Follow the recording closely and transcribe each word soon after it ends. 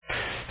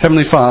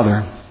Heavenly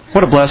Father,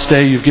 what a blessed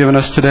day you've given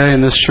us today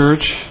in this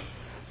church.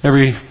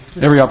 Every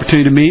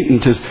opportunity to meet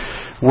and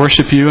to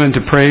worship you and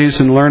to praise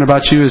and learn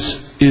about you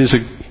is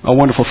a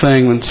wonderful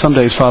thing. And some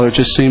days, Father, it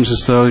just seems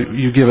as though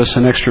you give us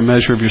an extra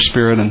measure of your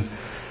Spirit, and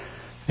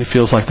it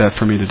feels like that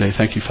for me today.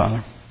 Thank you,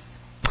 Father.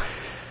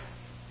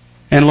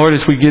 And Lord,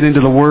 as we get into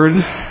the Word,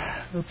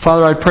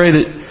 Father, I pray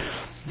that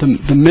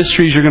the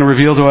mysteries you're going to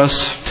reveal to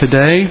us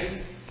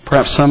today,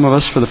 perhaps some of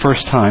us for the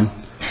first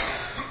time,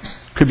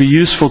 could be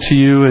useful to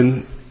you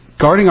in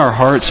guarding our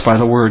hearts by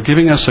the Word,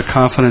 giving us a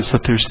confidence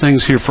that there's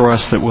things here for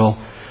us that will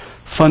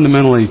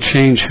fundamentally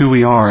change who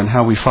we are and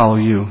how we follow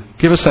you.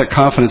 Give us that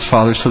confidence,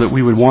 Father, so that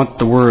we would want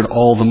the Word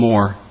all the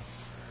more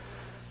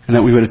and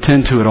that we would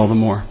attend to it all the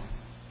more.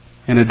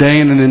 In a day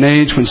and in an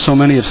age when so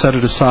many have set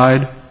it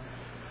aside,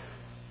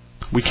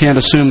 we can't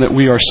assume that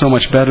we are so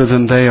much better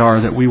than they are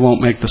that we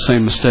won't make the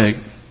same mistake,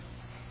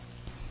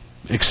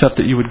 except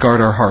that you would guard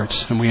our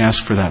hearts. And we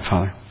ask for that,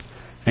 Father,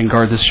 and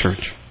guard this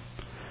church.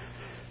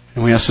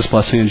 And we ask this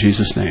blessing in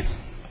Jesus' name.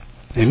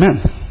 Amen.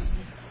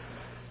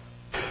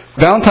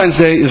 Valentine's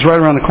Day is right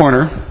around the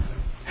corner.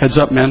 Heads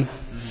up, men.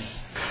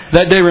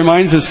 That day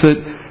reminds us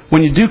that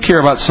when you do care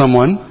about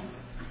someone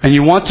and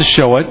you want to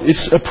show it,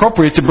 it's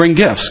appropriate to bring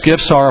gifts.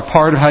 Gifts are a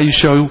part of how you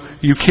show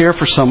you care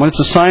for someone.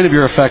 It's a sign of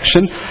your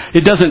affection.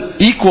 It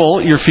doesn't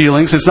equal your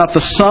feelings. It's not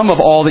the sum of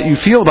all that you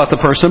feel about the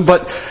person.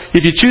 But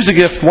if you choose a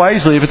gift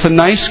wisely, if it's a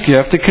nice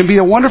gift, it can be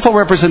a wonderful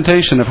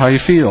representation of how you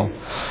feel.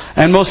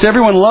 And most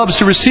everyone loves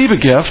to receive a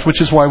gift,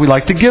 which is why we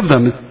like to give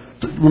them.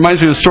 It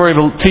reminds me of the story of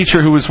a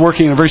teacher who was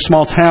working in a very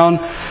small town,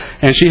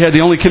 and she had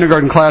the only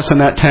kindergarten class in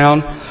that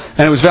town.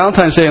 And it was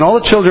Valentine's Day, and all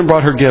the children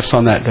brought her gifts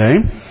on that day.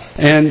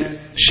 And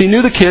she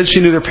knew the kids, she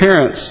knew their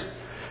parents.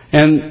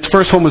 And the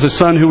first one was a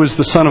son who was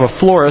the son of a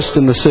florist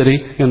in the city,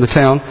 in the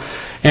town.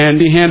 And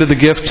he handed the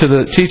gift to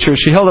the teacher.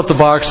 She held up the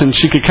box and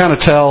she could kind of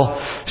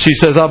tell. She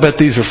says, "I'll bet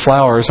these are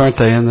flowers, aren't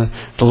they?" And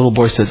the little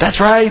boy said, "That's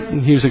right."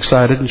 And he was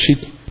excited and she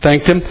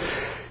thanked him.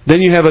 Then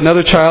you have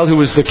another child who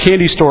was the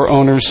candy store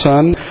owner's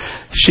son.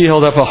 She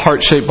held up a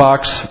heart-shaped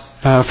box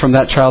from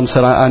that child and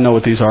said, I know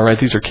what these are, right?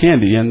 These are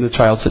candy." And the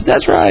child said,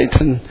 "That's right,"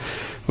 and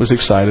was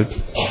excited.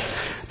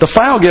 The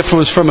final gift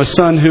was from a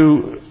son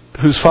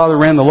whose father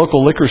ran the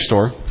local liquor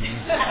store.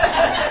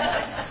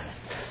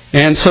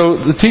 And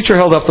so the teacher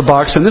held up the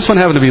box, and this one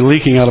happened to be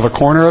leaking out of a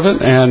corner of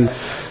it. And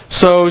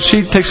so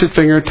she takes her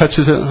finger,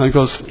 touches it, and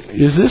goes,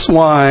 "Is this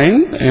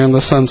wine?" And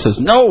the son says,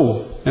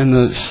 "No." And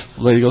the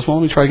lady goes, "Well,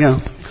 let me try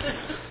again.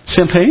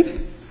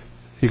 Champagne?"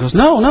 He goes,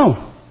 No.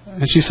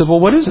 And she said, "Well,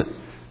 what is it?"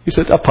 He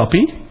said, "A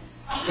puppy."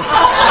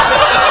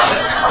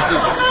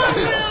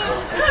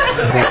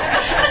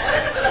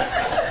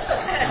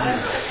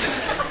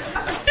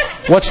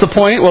 What's the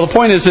point? Well, the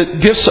point is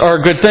that gifts are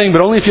a good thing,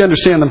 but only if you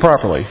understand them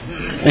properly.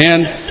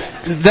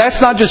 And that's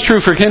not just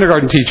true for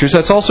kindergarten teachers.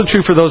 That's also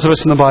true for those of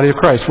us in the body of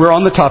Christ. We're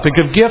on the topic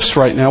of gifts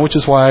right now, which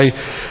is why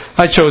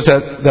I chose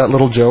that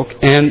little joke.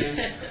 And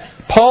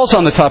Paul's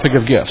on the topic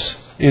of gifts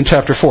in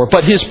chapter 4.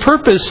 But his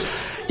purpose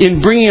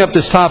in bringing up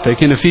this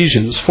topic in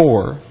Ephesians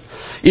 4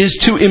 is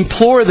to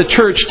implore the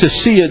church to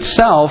see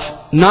itself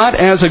not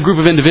as a group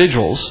of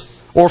individuals,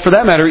 or for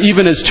that matter,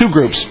 even as two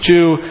groups,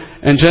 Jew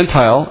and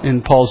Gentile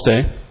in Paul's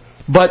day.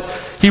 But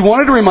he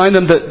wanted to remind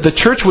them that the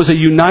church was a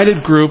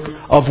united group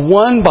of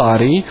one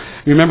body.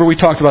 Remember, we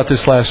talked about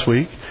this last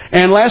week.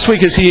 And last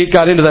week, as he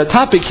got into that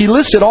topic, he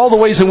listed all the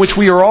ways in which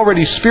we are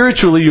already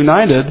spiritually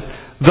united,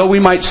 though we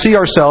might see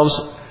ourselves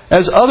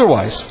as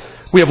otherwise.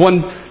 We have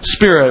one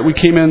Spirit. We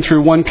came in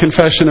through one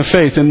confession of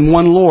faith and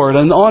one Lord,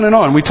 and on and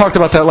on. We talked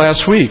about that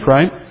last week,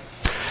 right?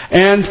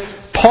 And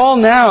Paul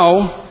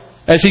now,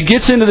 as he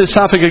gets into this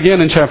topic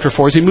again in chapter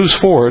 4, as he moves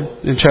forward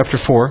in chapter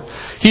 4,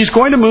 he's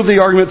going to move the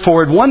argument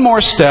forward one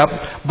more step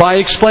by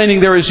explaining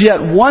there is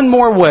yet one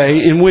more way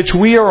in which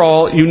we are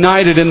all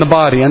united in the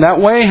body. And that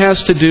way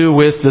has to do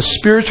with the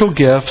spiritual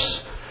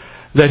gifts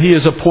that he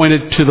has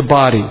appointed to the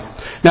body.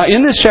 Now,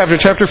 in this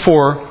chapter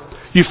 4,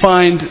 you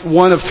find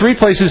one of three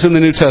places in the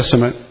New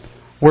Testament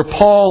where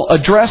Paul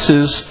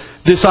addresses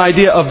this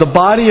idea of the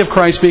body of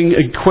Christ being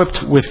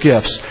equipped with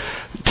gifts.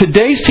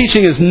 Today's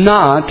teaching is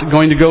not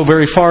going to go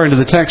very far into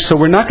the text, so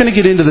we're not going to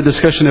get into the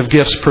discussion of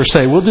gifts per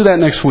se. We'll do that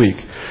next week.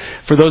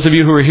 For those of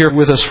you who are here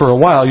with us for a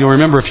while, you'll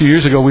remember a few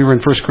years ago we were in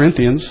 1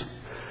 Corinthians.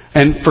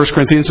 And 1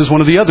 Corinthians is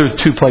one of the other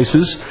two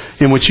places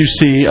in which you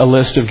see a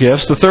list of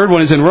gifts. The third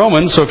one is in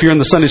Romans, so if you're in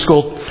the Sunday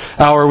school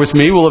hour with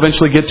me, we'll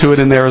eventually get to it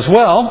in there as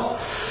well.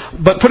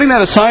 But putting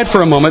that aside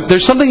for a moment,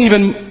 there's something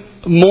even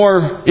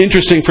more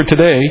interesting for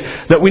today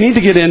that we need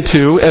to get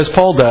into, as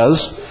Paul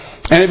does.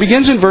 And it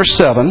begins in verse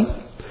 7.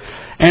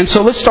 And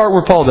so let's start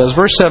where Paul does.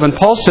 Verse 7,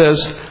 Paul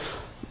says,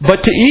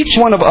 "But to each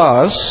one of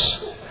us,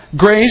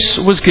 grace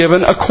was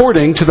given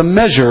according to the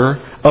measure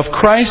of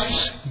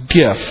Christ's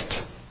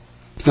gift."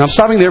 Now I'm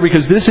stopping there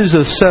because this is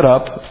a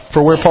setup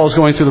for where Paul's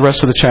going through the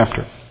rest of the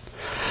chapter.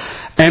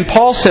 And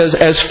Paul says,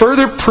 as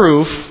further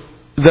proof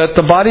that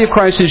the body of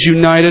Christ is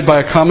united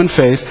by a common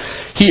faith,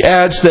 he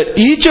adds that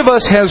each of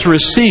us has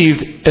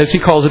received, as he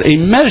calls it, a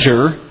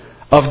measure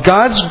of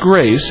God's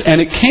grace, and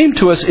it came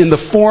to us in the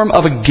form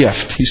of a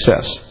gift, he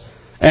says.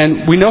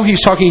 And we know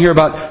he's talking here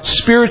about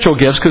spiritual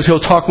gifts because he'll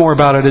talk more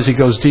about it as he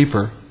goes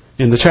deeper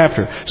in the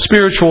chapter.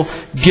 Spiritual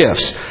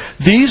gifts.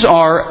 These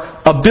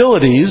are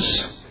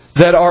abilities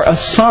that are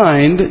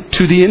assigned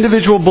to the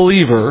individual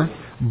believer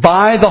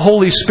by the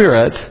Holy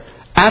Spirit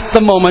at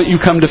the moment you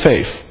come to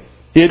faith.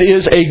 It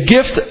is a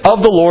gift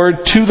of the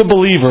Lord to the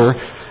believer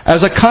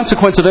as a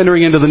consequence of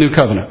entering into the new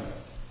covenant.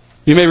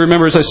 You may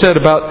remember, as I said,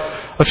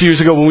 about a few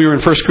years ago when we were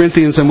in 1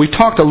 Corinthians, and we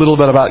talked a little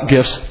bit about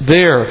gifts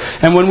there.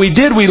 And when we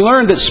did, we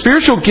learned that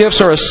spiritual gifts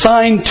are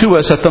assigned to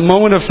us at the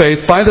moment of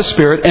faith by the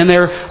Spirit, and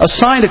they're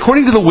assigned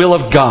according to the will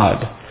of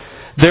God.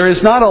 There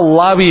is not a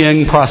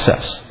lobbying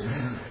process.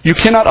 You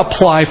cannot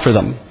apply for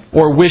them,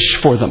 or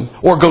wish for them,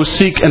 or go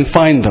seek and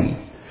find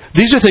them.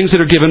 These are things that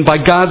are given by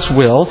God's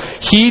will.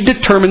 He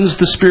determines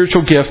the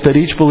spiritual gift that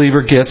each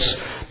believer gets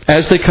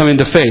as they come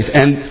into faith.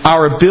 And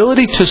our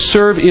ability to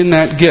serve in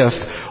that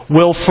gift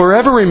will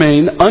forever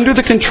remain under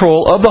the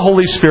control of the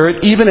Holy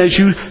Spirit even as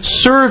you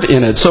serve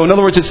in it. So in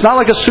other words, it's not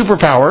like a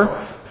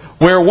superpower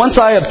where once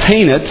I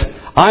obtain it,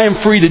 I am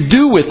free to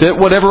do with it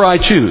whatever I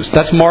choose.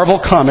 That's Marvel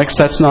Comics.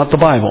 That's not the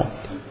Bible.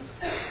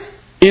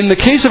 In the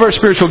case of our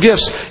spiritual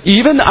gifts,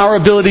 even our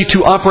ability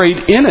to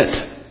operate in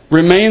it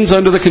remains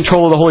under the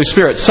control of the Holy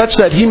Spirit, such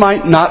that He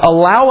might not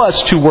allow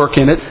us to work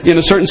in it in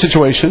a certain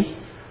situation,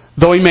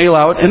 though He may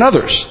allow it in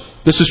others.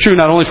 This is true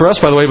not only for us,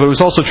 by the way, but it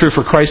was also true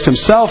for Christ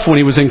Himself when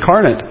He was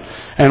incarnate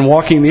and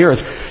walking the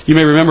earth. You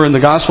may remember in the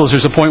Gospels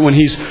there's a point when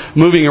He's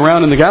moving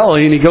around in the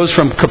Galilee and He goes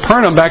from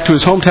Capernaum back to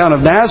His hometown of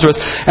Nazareth,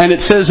 and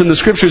it says in the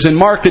Scriptures in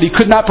Mark that He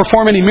could not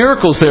perform any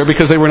miracles there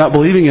because they were not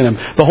believing in Him.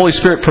 The Holy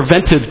Spirit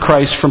prevented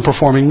Christ from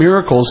performing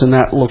miracles in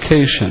that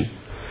location.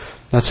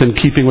 That's in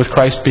keeping with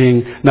Christ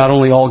being not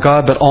only all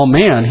God but all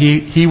man.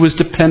 He was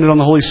dependent on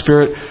the Holy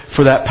Spirit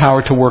for that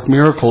power to work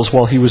miracles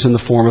while He was in the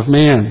form of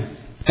man.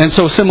 And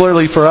so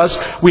similarly for us,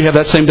 we have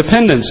that same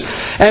dependence.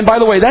 And by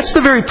the way, that's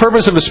the very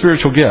purpose of a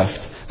spiritual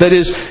gift. That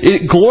is,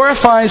 it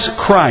glorifies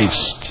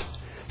Christ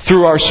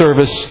through our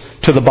service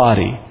to the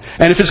body.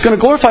 And if it's going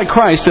to glorify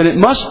Christ, then it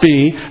must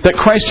be that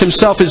Christ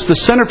Himself is the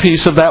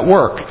centerpiece of that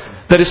work.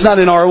 That it's not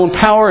in our own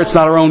power, it's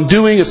not our own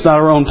doing, it's not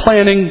our own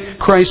planning.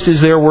 Christ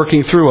is there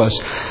working through us.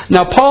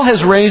 Now, Paul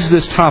has raised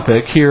this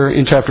topic here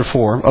in chapter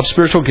 4 of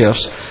spiritual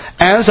gifts,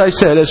 as I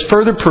said, as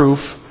further proof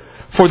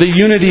for the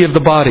unity of the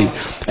body.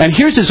 And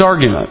here's his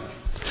argument.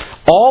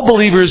 All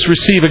believers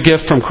receive a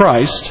gift from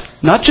Christ,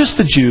 not just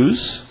the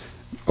Jews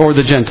or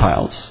the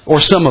Gentiles, or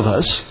some of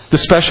us, the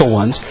special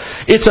ones.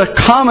 It's a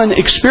common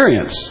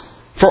experience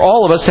for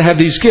all of us to have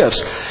these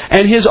gifts.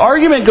 And his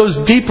argument goes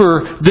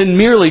deeper than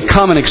merely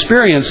common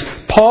experience.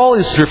 Paul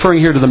is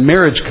referring here to the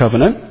marriage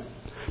covenant,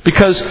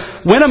 because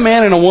when a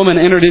man and a woman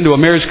entered into a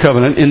marriage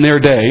covenant in their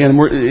day,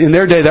 and in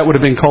their day that would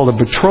have been called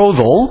a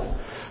betrothal.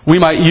 We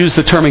might use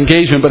the term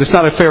engagement, but it's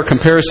not a fair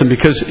comparison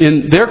because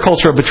in their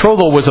culture, a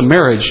betrothal was a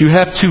marriage. You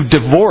have to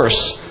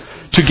divorce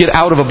to get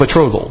out of a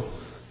betrothal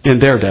in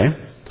their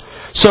day.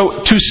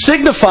 So to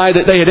signify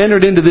that they had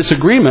entered into this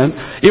agreement,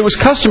 it was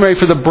customary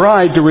for the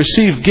bride to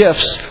receive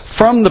gifts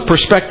from the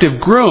prospective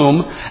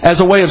groom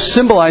as a way of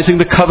symbolizing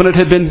the covenant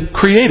had been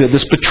created.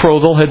 This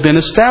betrothal had been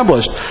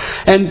established.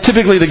 And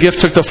typically the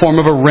gift took the form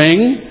of a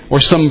ring or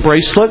some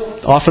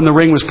bracelet. Often the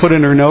ring was put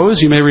in her nose.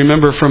 You may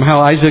remember from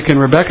how Isaac and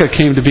Rebekah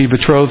came to be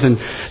betrothed in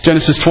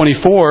Genesis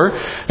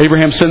 24.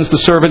 Abraham sends the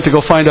servant to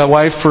go find a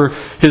wife for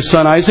his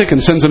son Isaac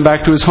and sends him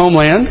back to his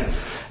homeland.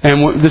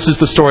 And this is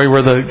the story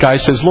where the guy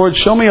says, "Lord,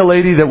 show me a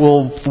lady that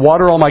will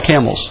water all my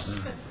camels."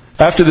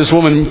 After this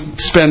woman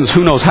spends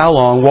who knows how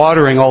long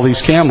watering all these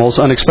camels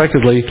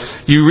unexpectedly,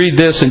 you read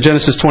this in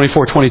Genesis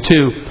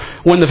 24:22.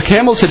 When the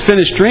camels had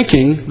finished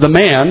drinking, the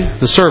man,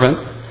 the servant,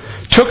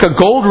 took a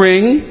gold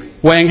ring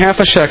weighing half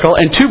a shekel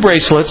and 2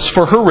 bracelets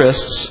for her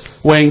wrists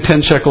weighing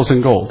 10 shekels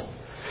in gold.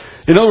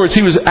 In other words,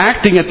 he was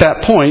acting at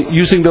that point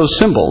using those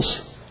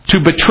symbols to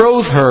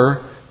betroth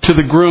her to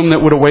the groom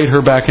that would await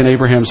her back in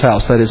Abraham's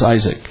house, that is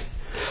Isaac.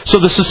 So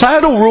the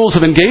societal rules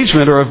of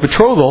engagement or of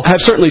betrothal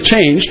have certainly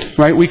changed,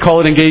 right? We call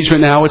it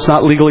engagement now. It's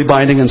not legally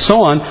binding and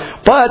so on.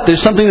 But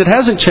there's something that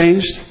hasn't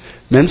changed.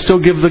 Men still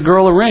give the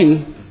girl a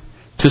ring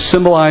to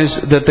symbolize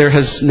that there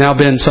has now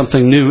been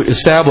something new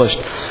established.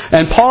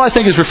 And Paul, I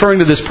think, is referring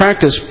to this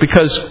practice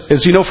because,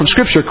 as you know from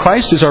Scripture,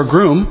 Christ is our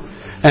groom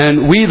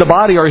and we, the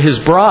body, are His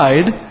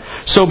bride.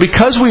 So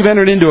because we've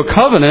entered into a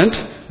covenant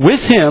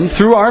with Him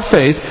through our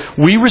faith,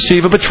 we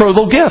receive a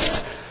betrothal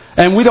gift.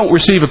 And we don't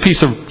receive a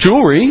piece of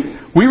jewelry.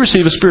 We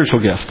receive a spiritual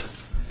gift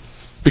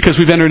because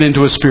we've entered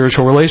into a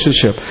spiritual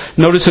relationship.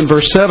 Notice in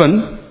verse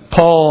 7,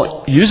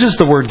 Paul uses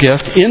the word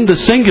gift in the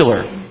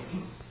singular.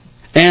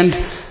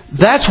 And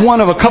that's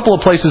one of a couple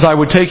of places I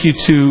would take you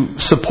to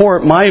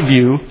support my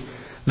view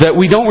that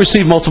we don't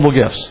receive multiple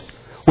gifts.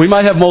 We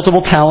might have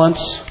multiple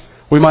talents.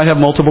 We might have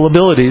multiple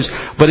abilities.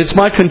 But it's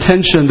my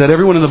contention that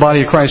everyone in the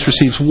body of Christ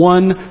receives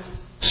one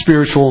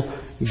spiritual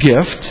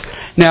gift.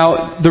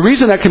 Now, the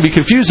reason that can be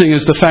confusing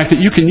is the fact that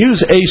you can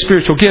use a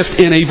spiritual gift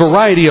in a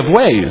variety of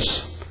ways.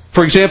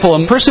 For example,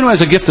 a person who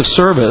has a gift of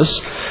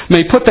service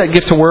may put that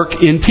gift to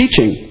work in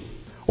teaching.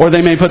 Or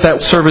they may put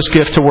that service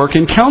gift to work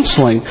in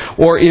counseling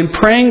or in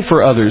praying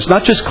for others,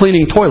 not just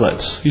cleaning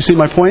toilets. You see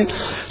my point?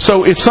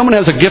 So if someone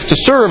has a gift to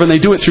serve and they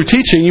do it through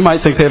teaching, you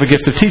might think they have a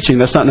gift of teaching.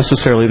 That's not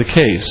necessarily the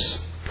case.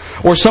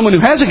 Or someone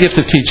who has a gift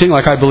of teaching,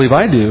 like I believe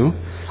I do,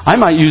 I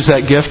might use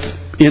that gift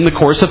in the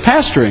course of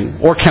pastoring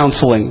or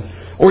counseling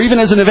or even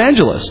as an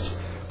evangelist.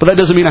 But that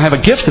doesn't mean I have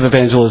a gift of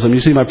evangelism.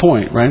 You see my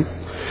point, right?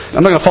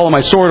 I'm not going to follow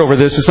my sword over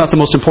this. It's not the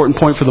most important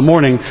point for the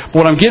morning. But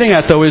what I'm getting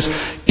at, though, is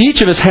each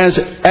of us has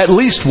at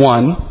least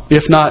one,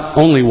 if not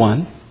only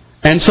one.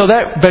 And so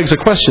that begs a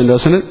question,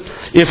 doesn't it?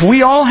 If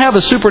we all have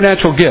a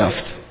supernatural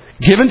gift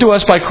given to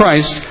us by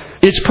Christ,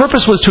 its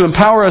purpose was to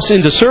empower us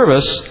into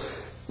service,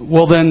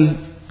 well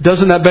then,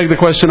 doesn't that beg the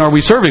question, are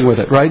we serving with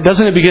it, right?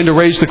 Doesn't it begin to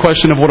raise the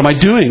question of what am I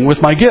doing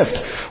with my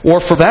gift?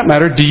 Or for that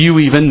matter, do you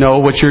even know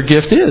what your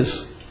gift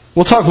is?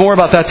 We'll talk more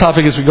about that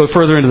topic as we go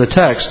further into the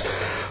text.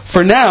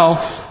 For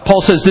now,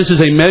 Paul says this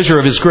is a measure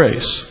of His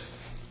grace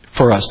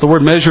for us. The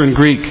word measure in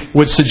Greek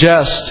would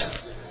suggest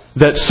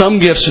that some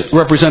gifts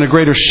represent a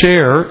greater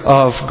share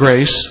of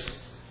grace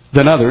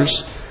than others.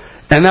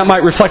 And that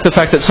might reflect the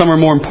fact that some are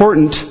more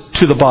important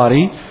to the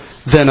body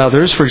than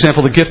others. For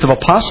example, the gift of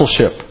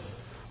apostleship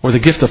or the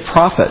gift of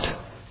prophet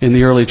in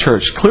the early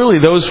church. Clearly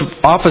those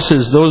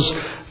offices, those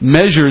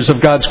measures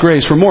of God's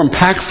grace were more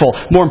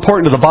impactful, more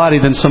important to the body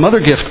than some other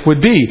gift would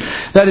be.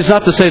 That is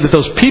not to say that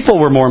those people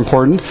were more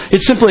important.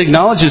 It simply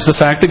acknowledges the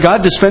fact that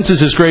God dispenses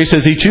His grace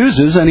as He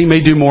chooses, and He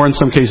may do more in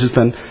some cases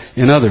than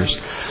in others.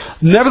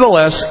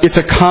 Nevertheless, it's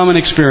a common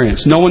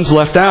experience. No one's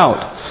left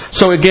out.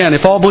 So again,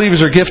 if all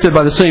believers are gifted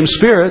by the same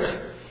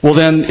Spirit, well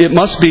then it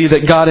must be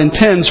that God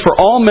intends for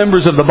all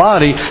members of the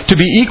body to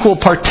be equal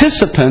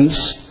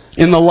participants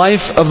in the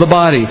life of the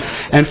body.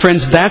 And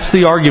friends, that's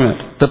the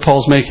argument that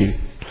Paul's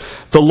making.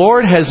 The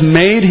Lord has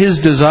made His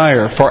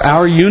desire for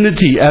our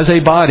unity as a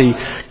body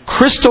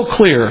crystal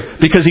clear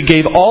because He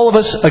gave all of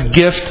us a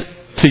gift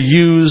to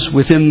use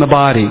within the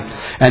body.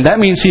 And that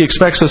means He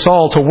expects us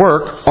all to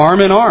work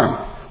arm in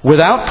arm,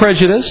 without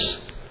prejudice,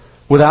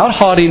 without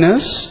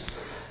haughtiness,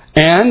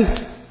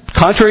 and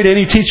contrary to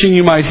any teaching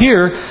you might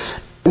hear,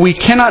 we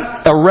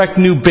cannot erect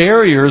new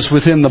barriers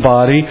within the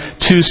body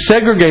to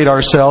segregate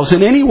ourselves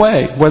in any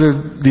way,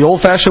 whether the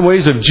old-fashioned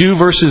ways of Jew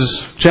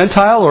versus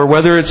Gentile or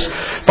whether it's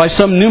by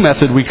some new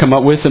method we come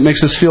up with that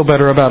makes us feel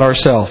better about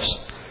ourselves.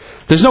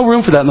 There's no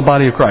room for that in the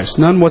body of Christ,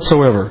 none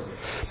whatsoever.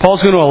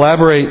 Paul's going to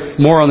elaborate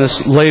more on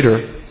this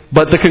later,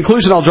 but the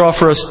conclusion I'll draw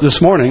for us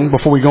this morning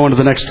before we go into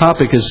the next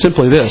topic is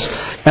simply this,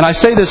 and I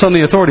say this on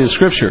the authority of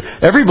Scripture.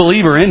 Every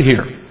believer in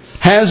here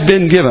has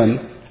been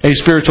given a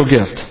spiritual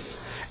gift.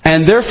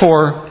 And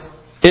therefore,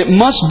 it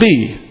must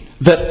be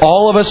that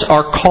all of us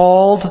are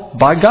called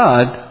by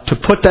God to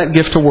put that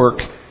gift to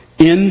work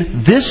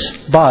in this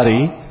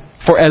body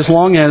for as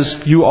long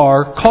as you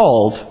are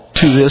called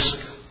to this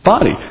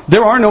body.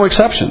 There are no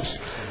exceptions.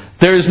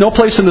 There is no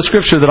place in the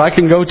Scripture that I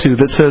can go to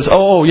that says,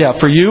 oh yeah,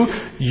 for you,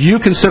 you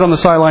can sit on the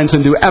sidelines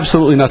and do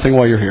absolutely nothing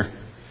while you're here.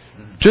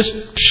 Just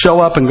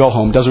show up and go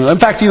home. In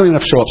fact, you don't even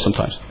have to show up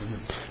sometimes.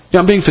 Yeah,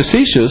 I'm being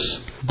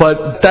facetious.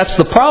 But that's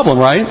the problem,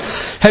 right?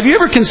 Have you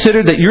ever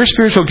considered that your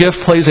spiritual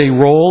gift plays a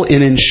role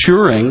in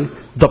ensuring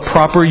the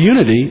proper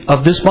unity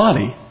of this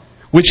body?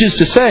 Which is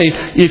to say,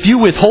 if you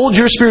withhold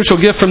your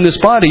spiritual gift from this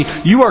body,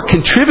 you are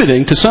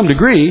contributing to some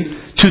degree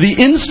to the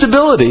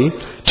instability,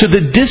 to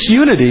the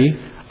disunity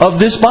of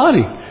this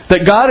body.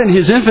 That God in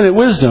His infinite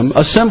wisdom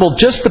assembled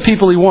just the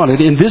people He wanted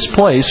in this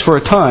place for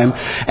a time,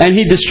 and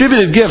He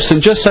distributed gifts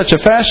in just such a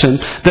fashion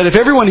that if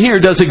everyone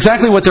here does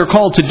exactly what they're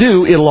called to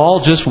do, it'll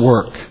all just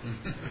work.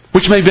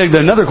 Which may beg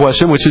another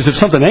question, which is if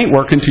something ain't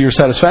working to your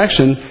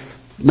satisfaction,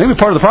 maybe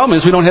part of the problem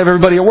is we don't have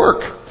everybody at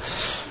work.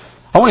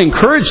 I want to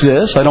encourage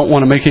this. I don't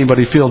want to make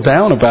anybody feel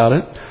down about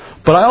it.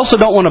 But I also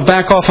don't want to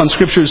back off on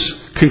Scripture's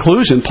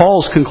conclusion,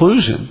 Paul's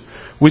conclusion,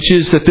 which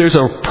is that there's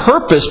a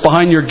purpose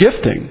behind your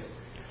gifting.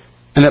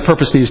 And that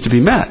purpose needs to be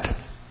met.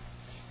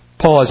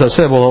 Paul, as I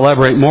said, will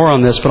elaborate more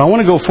on this, but I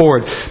want to go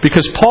forward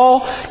because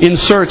Paul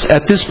inserts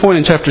at this point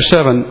in chapter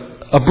 7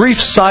 a brief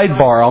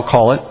sidebar, I'll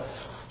call it,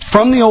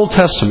 from the Old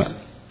Testament.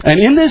 And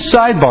in this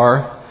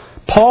sidebar,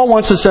 Paul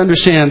wants us to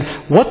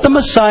understand what the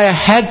Messiah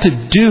had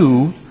to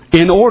do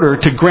in order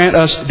to grant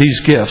us these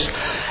gifts.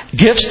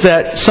 Gifts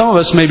that some of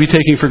us may be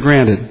taking for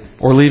granted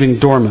or leaving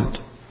dormant.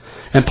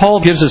 And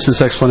Paul gives us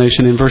this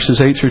explanation in verses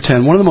 8 through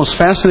 10. One of the most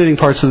fascinating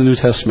parts of the New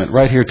Testament,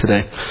 right here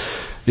today.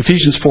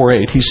 Ephesians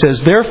 4:8. He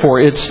says, "Therefore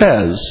it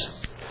says,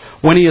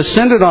 when He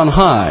ascended on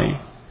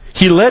high,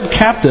 He led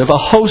captive a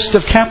host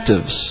of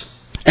captives,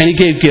 and He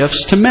gave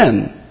gifts to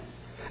men."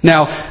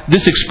 Now,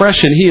 this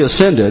expression, He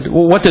ascended,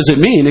 well, what does it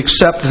mean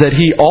except that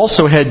He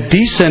also had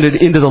descended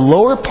into the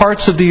lower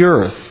parts of the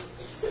earth?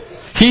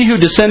 He who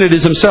descended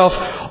is Himself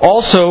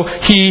also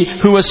He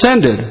who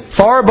ascended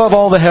far above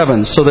all the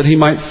heavens so that He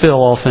might fill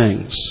all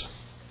things.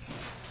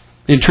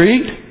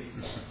 Intrigued?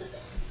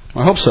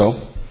 I hope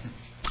so.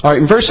 All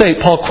right, in verse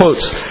 8, Paul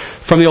quotes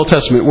from the Old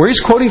Testament, where he's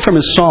quoting from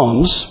his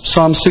Psalms,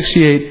 Psalm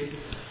 68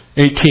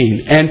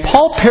 18. And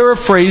Paul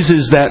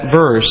paraphrases that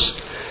verse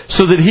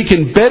so that he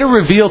can better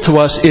reveal to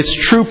us its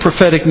true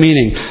prophetic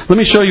meaning. Let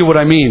me show you what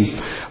I mean.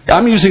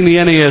 I'm using the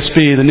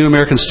NASB, the New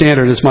American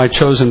Standard, as my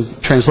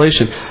chosen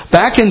translation.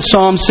 Back in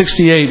Psalm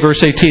 68,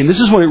 verse 18, this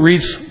is what it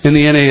reads in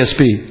the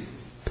NASB.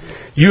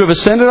 You have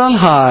ascended on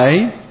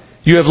high,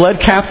 you have led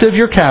captive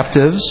your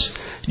captives,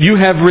 you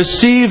have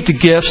received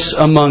gifts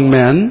among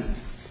men,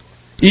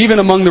 even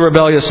among the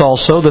rebellious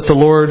also, that the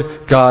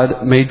Lord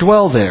God may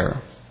dwell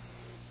there.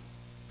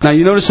 Now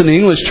you notice in the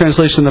English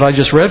translation that I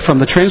just read from,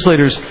 the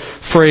translators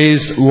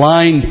phrased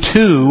line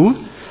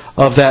 2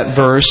 of that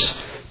verse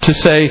to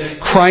say,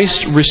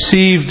 Christ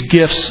received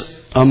gifts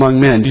among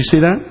men. Do you see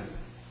that?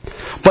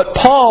 But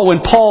Paul,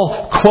 when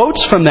Paul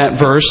quotes from that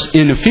verse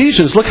in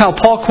Ephesians, look how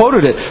Paul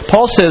quoted it.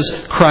 Paul says,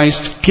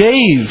 Christ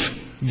gave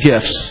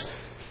gifts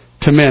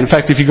to men. In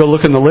fact, if you go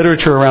look in the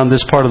literature around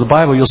this part of the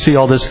Bible, you'll see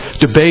all this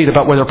debate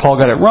about whether Paul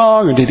got it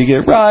wrong, or did he get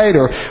it right,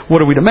 or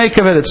what are we to make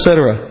of it,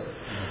 etc.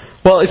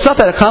 Well, it's not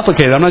that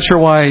complicated. I'm not sure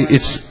why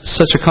it's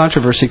such a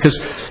controversy, because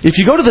if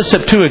you go to the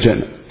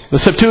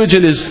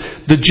Septuagint is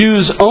the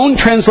Jews' own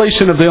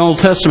translation of the Old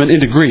Testament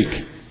into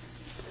Greek.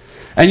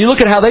 And you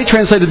look at how they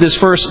translated this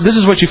verse, this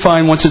is what you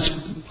find once it's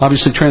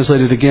obviously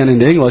translated again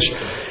into English.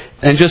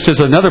 And just as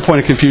another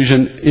point of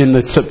confusion, in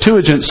the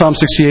Septuagint, Psalm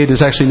 68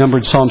 is actually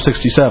numbered Psalm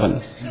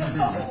 67.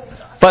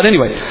 But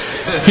anyway,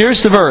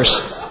 here's the verse.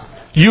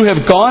 You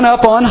have gone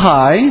up on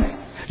high,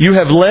 you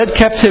have led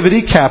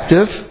captivity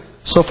captive.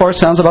 So far it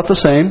sounds about the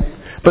same.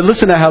 But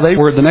listen to how they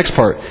word the next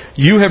part.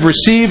 You have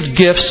received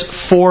gifts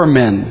for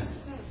men.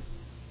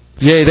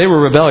 Yea, they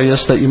were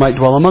rebellious, that you might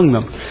dwell among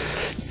them.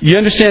 You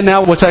understand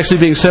now what's actually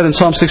being said in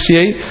Psalm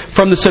 68?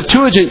 From the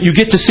Septuagint, you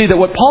get to see that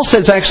what Paul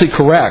said is actually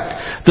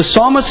correct. The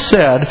psalmist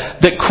said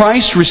that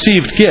Christ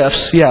received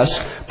gifts,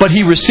 yes, but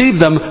he received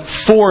them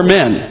for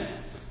men.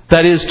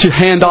 That is, to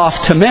hand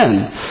off to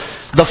men.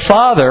 The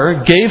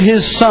Father gave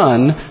His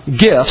Son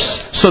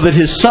gifts so that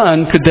His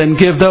Son could then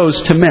give those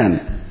to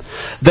men.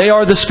 They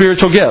are the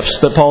spiritual gifts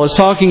that Paul is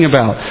talking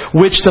about,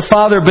 which the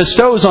Father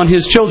bestows on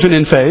His children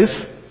in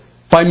faith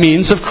by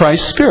means of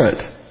Christ's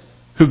Spirit,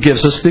 who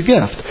gives us the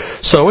gift.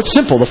 So it's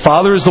simple. The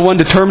Father is the one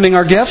determining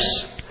our gifts.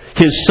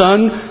 His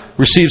Son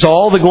receives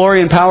all the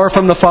glory and power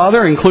from the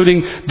Father,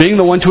 including being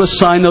the one to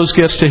assign those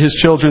gifts to His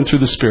children through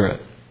the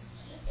Spirit.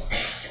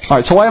 All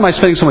right, so why am I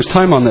spending so much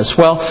time on this?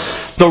 Well,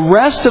 the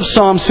rest of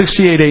Psalm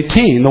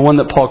 68:18, the one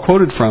that Paul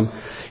quoted from,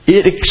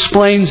 it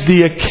explains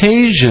the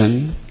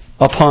occasion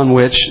upon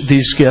which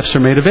these gifts are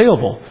made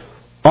available.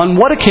 On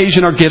what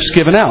occasion are gifts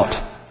given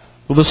out?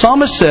 Well, the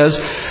psalmist says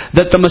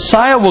that the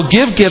Messiah will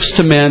give gifts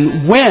to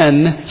men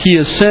when He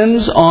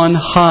ascends on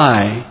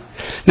high.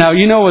 Now,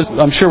 you know,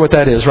 I'm sure what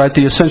that is, right?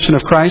 The ascension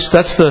of Christ.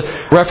 That's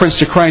the reference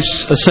to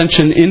Christ's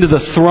ascension into the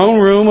throne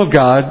room of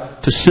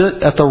God to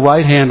sit at the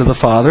right hand of the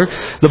Father.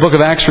 The book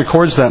of Acts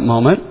records that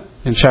moment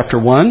in chapter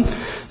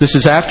 1. This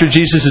is after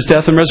Jesus'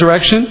 death and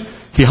resurrection.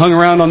 He hung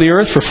around on the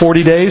earth for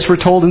 40 days, we're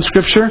told in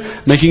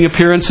Scripture, making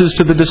appearances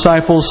to the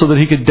disciples so that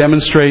He could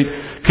demonstrate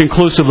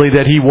conclusively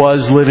that He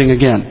was living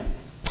again.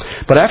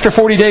 But after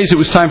 40 days, it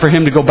was time for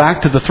Him to go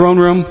back to the throne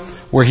room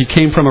where He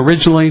came from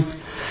originally.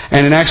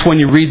 And in Acts 1,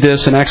 you read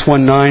this, in Acts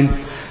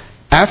 1:9,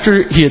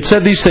 after He had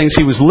said these things,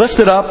 He was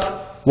lifted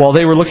up while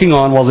they were looking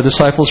on, while the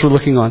disciples were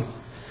looking on.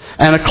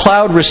 And a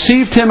cloud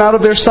received Him out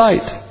of their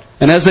sight.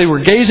 And as they were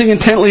gazing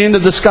intently into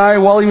the sky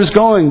while He was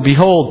going,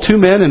 behold, 2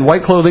 men in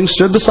white clothing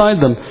stood beside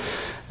them.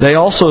 They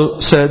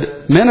also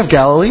said, Men of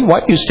Galilee,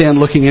 why do you stand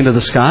looking into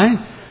the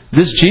sky?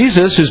 This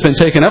Jesus, who's been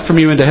taken up from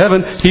you into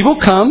heaven, He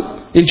will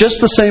come in just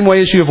the same way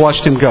as you have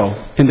watched Him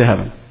go into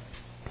heaven.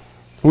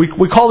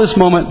 We call this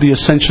moment the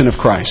ascension of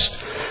Christ,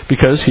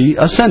 because He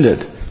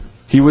ascended.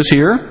 He was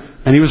here,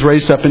 and He was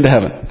raised up into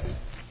heaven.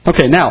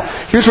 Okay,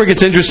 now, here's where it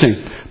gets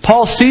interesting.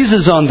 Paul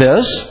seizes on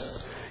this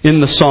in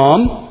the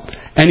psalm,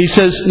 and he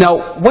says,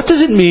 now, what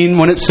does it mean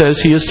when it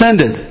says He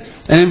ascended?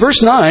 And in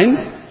verse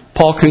 9,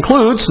 Paul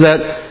concludes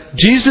that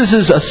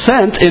Jesus'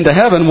 ascent into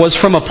heaven was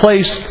from a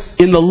place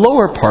in the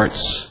lower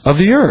parts of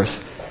the earth.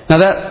 Now,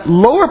 that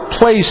lower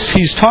place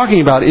he's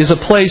talking about is a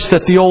place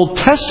that the Old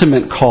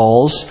Testament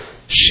calls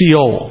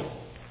Sheol.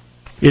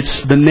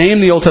 It's the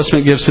name the Old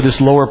Testament gives to this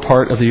lower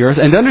part of the earth.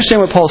 And to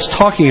understand what Paul's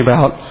talking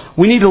about,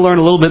 we need to learn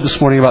a little bit this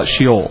morning about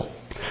Sheol.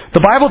 The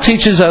Bible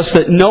teaches us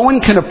that no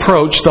one can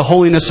approach the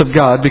holiness of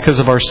God because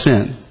of our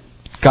sin.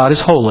 God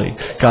is holy.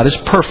 God is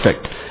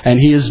perfect. And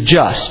He is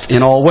just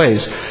in all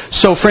ways.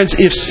 So, friends,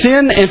 if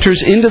sin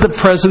enters into the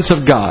presence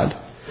of God,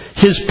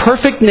 His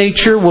perfect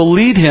nature will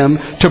lead Him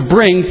to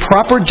bring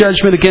proper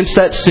judgment against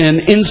that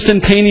sin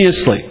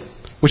instantaneously,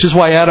 which is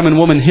why Adam and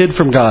woman hid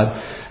from God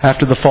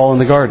after the fall in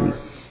the garden.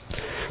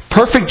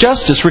 Perfect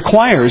justice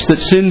requires that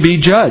sin be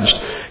judged.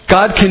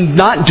 God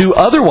cannot do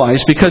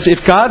otherwise, because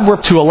if God were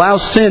to allow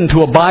sin to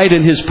abide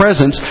in His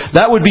presence,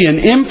 that would be an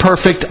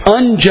imperfect,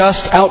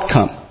 unjust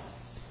outcome.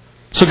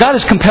 So God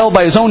is compelled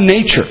by His own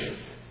nature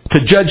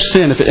to judge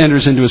sin if it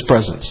enters into His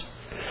presence.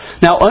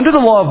 Now, under the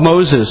law of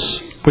Moses,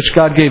 which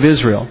God gave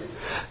Israel,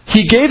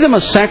 He gave them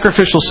a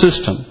sacrificial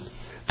system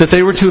that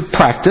they were to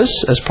practice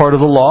as part of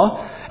the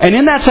law. And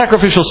in that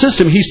sacrificial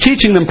system, He's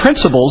teaching them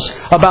principles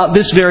about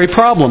this very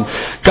problem.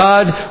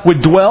 God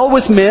would dwell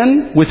with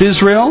men, with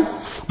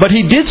Israel, but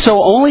He did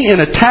so only in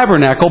a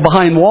tabernacle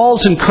behind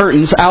walls and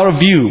curtains out of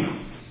view.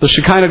 The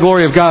Shekinah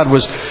glory of God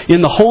was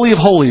in the Holy of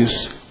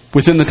Holies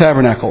within the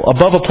tabernacle,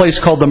 above a place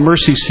called the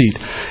mercy seat.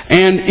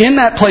 And in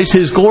that place,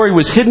 His glory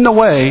was hidden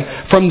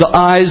away from the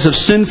eyes of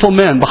sinful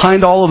men,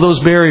 behind all of those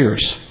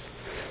barriers.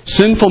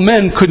 Sinful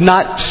men could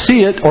not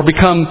see it or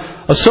become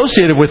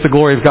associated with the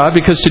glory of God,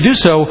 because to do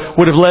so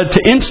would have led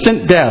to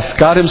instant death.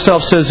 God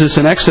Himself says this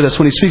in Exodus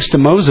when He speaks to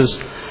Moses,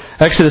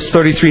 Exodus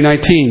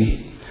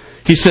 33:19.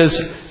 He says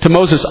to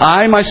Moses,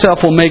 I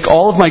myself will make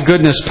all of my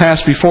goodness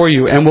pass before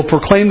you, and will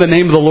proclaim the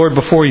name of the Lord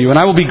before you. And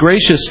I will be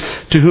gracious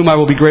to whom I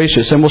will be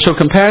gracious, and will show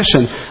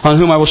compassion on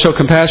whom I will show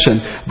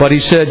compassion. But He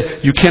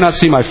said, you cannot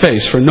see my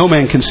face, for no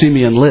man can see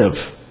me and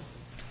live.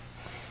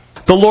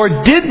 The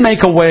Lord did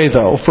make a way,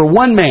 though, for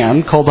one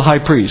man called the high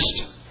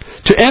priest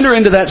to enter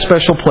into that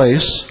special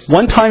place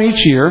one time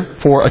each year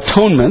for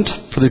atonement,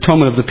 for the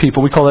atonement of the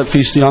people. We call that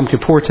feast Yom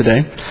Kippur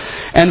today.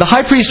 And the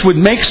high priest would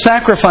make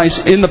sacrifice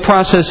in the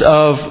process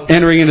of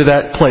entering into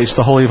that place,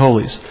 the Holy of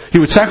Holies. He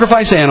would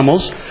sacrifice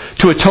animals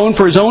to atone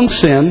for his own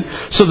sin,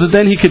 so that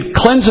then he could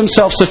cleanse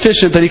himself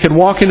sufficient that he could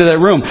walk into that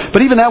room.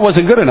 But even that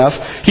wasn't good enough.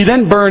 He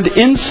then burned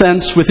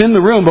incense within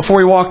the room before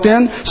he walked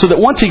in, so that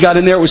once he got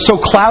in there, it was so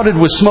clouded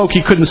with smoke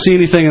he couldn't see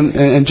anything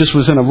and just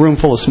was in a room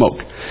full of smoke.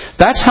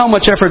 That's how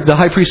much effort the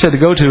high priest had to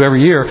go to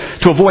every year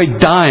to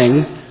avoid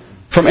dying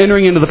from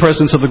entering into the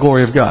presence of the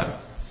glory of God.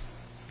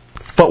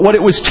 But what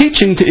it was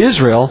teaching to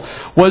Israel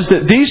was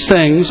that these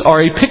things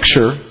are a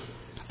picture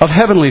of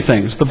heavenly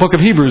things. The book of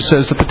Hebrews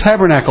says that the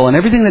tabernacle and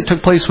everything that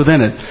took place within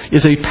it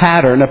is a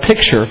pattern, a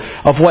picture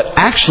of what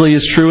actually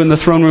is true in the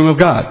throne room of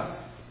God.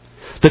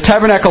 The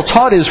tabernacle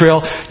taught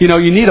Israel,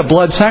 you need a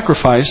blood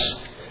sacrifice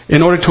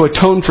in order to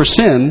atone for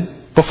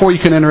sin before you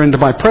can enter into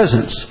my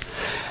presence.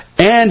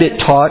 And it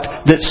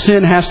taught that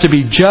sin has to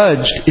be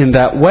judged in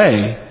that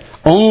way.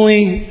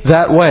 Only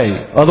that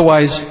way.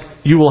 Otherwise,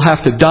 you will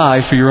have to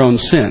die for your own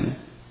sin.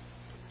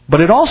 But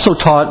it also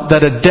taught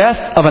that a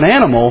death of an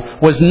animal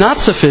was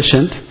not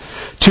sufficient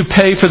to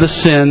pay for the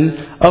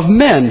sin of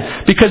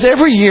men. Because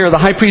every year the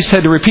high priest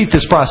had to repeat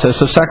this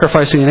process of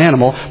sacrificing an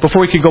animal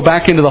before he could go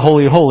back into the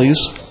Holy of Holies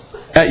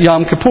at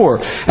Yom Kippur.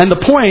 And the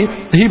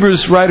point, the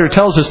Hebrews writer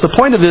tells us, the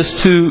point of this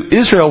to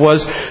Israel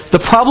was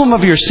the problem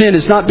of your sin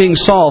is not being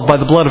solved by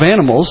the blood of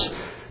animals,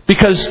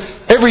 because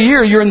every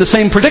year you're in the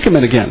same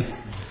predicament again.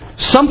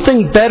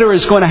 Something better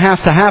is going to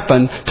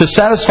happen to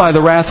satisfy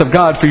the wrath of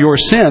God for your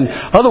sin.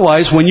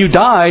 Otherwise, when you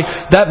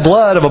die, that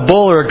blood of a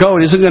bull or a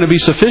goat isn't going to be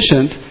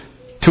sufficient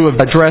to have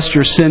addressed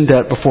your sin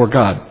debt before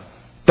God.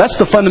 That's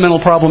the fundamental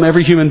problem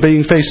every human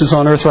being faces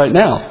on earth right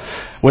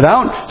now.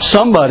 Without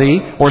somebody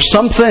or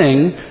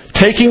something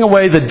taking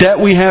away the debt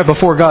we have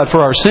before God for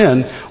our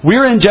sin,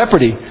 we're in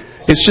jeopardy.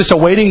 It's just a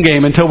waiting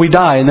game until we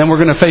die, and then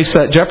we're going to face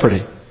that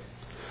jeopardy.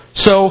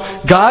 So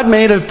God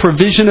made a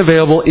provision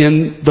available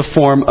in the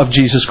form of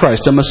Jesus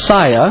Christ, a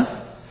Messiah.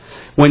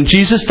 When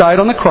Jesus died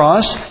on the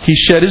cross, He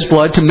shed His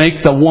blood to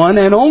make the one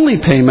and only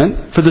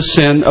payment for the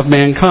sin of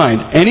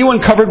mankind.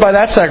 Anyone covered by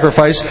that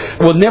sacrifice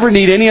will never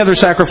need any other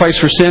sacrifice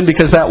for sin,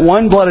 because that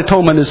one blood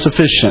atonement is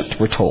sufficient,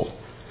 we're told.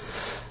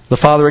 The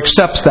Father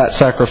accepts that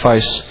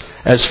sacrifice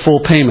as full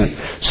payment.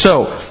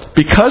 So,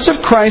 because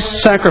of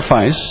Christ's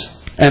sacrifice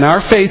and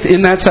our faith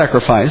in that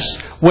sacrifice,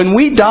 when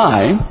we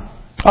die,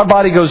 our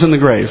body goes in the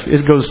grave.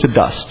 It goes to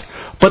dust.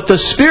 But the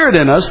Spirit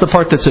in us, the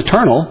part that's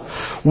eternal,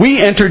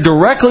 we enter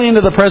directly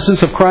into the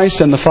presence of Christ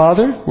and the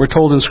Father, we're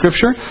told in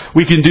Scripture.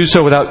 We can do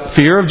so without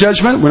fear of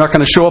judgment. We're not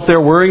going to show up there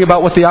worrying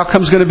about what the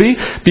outcome is going to be,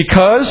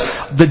 because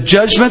the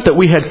judgment that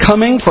we had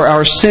coming for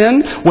our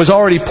sin was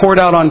already poured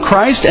out on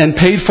Christ and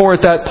paid for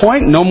at that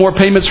point. No more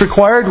payments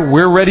required.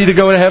 We're ready to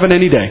go to heaven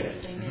any day.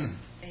 Amen.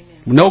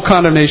 No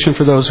condemnation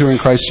for those who are in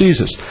Christ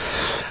Jesus.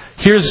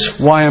 Here's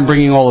why I'm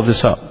bringing all of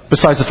this up,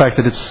 besides the fact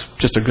that it's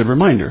just a good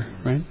reminder,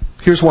 right?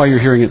 Here's why you're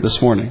hearing it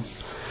this morning.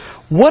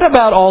 What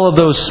about all of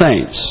those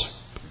saints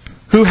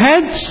who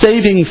had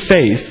saving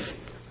faith,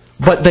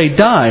 but they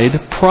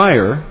died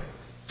prior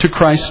to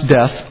Christ's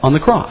death on the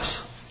cross?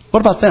 What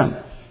about them?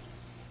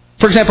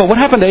 For example, what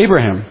happened to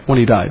Abraham when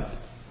he died?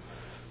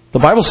 The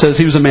Bible says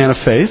he was a man of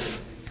faith,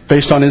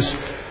 based on his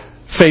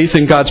faith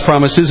in God's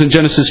promises. In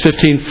Genesis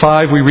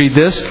 15:5, we read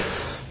this.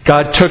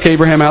 God took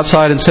Abraham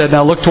outside and said,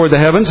 now look toward the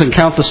heavens and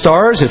count the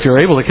stars, if you're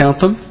able to count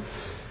them.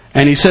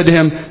 And He said to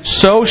him,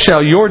 so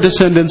shall your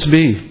descendants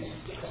be.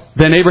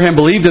 Then Abraham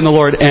believed in the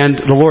Lord, and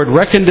the Lord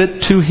reckoned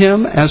it to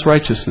him as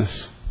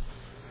righteousness.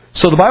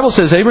 So the Bible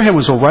says Abraham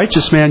was a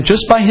righteous man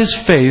just by his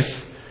faith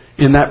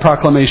in that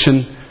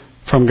proclamation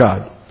from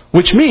God.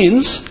 Which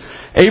means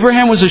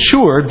Abraham was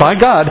assured by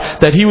God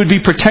that he would be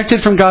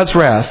protected from God's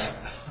wrath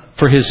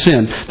for his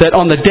sin. That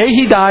on the day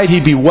he died,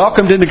 he'd be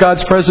welcomed into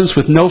God's presence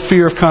with no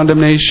fear of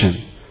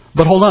condemnation.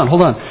 But hold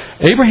on.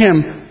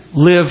 Abraham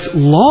lived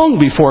long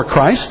before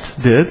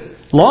Christ did.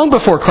 Long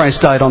before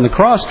Christ died on the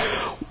cross.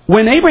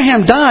 When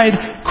Abraham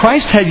died,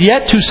 Christ had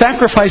yet to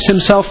sacrifice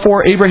Himself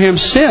for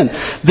Abraham's sin.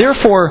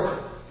 Therefore,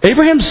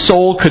 Abraham's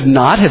soul could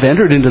not have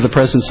entered into the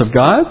presence of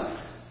God.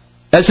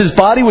 As his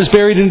body was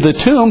buried into the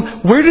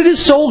tomb, where did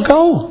his soul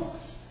go?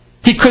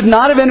 He could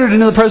not have entered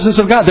into the presence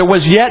of God. There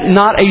was yet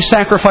not a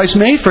sacrifice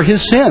made for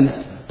his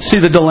sin. See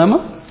the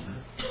dilemma?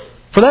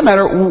 For that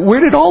matter, where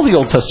did all the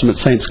Old Testament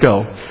saints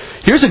go?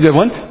 Here's a good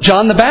one.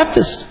 John the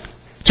Baptist.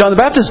 John the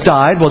Baptist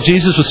died while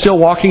Jesus was still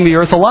walking the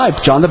earth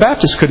alive. John the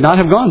Baptist could not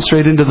have gone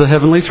straight into the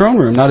heavenly throne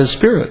room, not his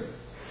spirit.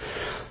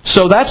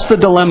 So that's the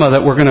dilemma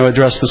that we're going to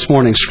address this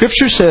morning.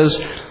 Scripture says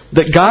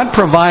that God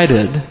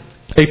provided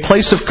a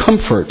place of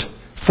comfort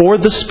for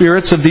the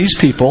spirits of these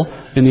people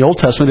in the Old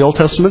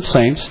Testament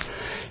saints.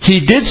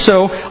 He did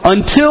so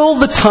until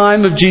the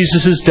time of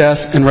Jesus' death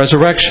and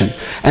resurrection.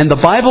 And the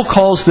Bible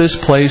calls this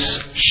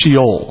place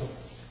Sheol.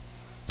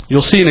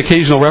 You'll see an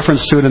occasional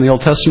reference to it in the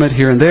Old Testament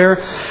here and there.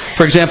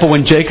 For example,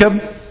 when Jacob,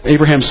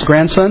 Abraham's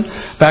grandson,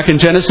 back in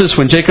Genesis,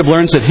 when Jacob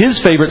learns that his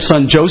favorite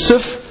son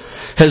Joseph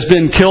has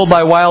been killed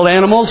by wild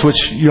animals, which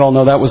you all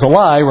know that was a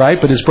lie, right?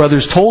 But his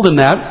brothers told him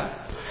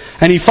that.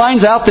 And he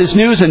finds out this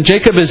news, and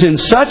Jacob is in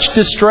such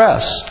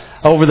distress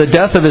over the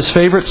death of his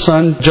favorite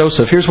son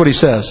Joseph. Here's what he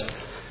says.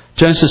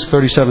 Genesis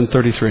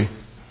 37:33.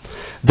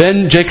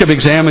 Then Jacob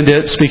examined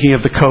it, speaking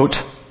of the coat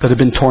that had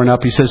been torn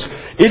up. He says,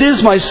 "It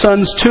is my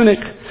son's tunic.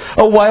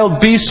 A wild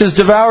beast has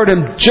devoured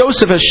him.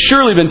 Joseph has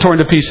surely been torn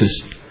to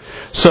pieces."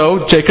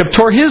 So Jacob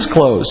tore his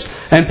clothes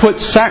and put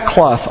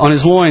sackcloth on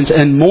his loins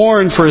and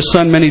mourned for his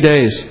son many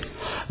days.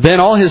 Then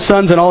all his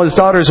sons and all his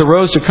daughters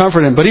arose to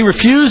comfort him, but he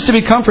refused to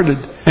be comforted.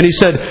 And he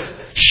said,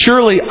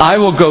 "Surely I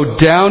will go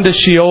down to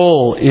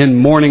Sheol in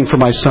mourning for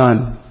my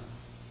son."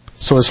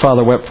 So his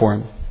father wept for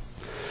him.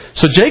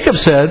 So Jacob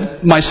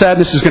said, "My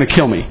sadness is going to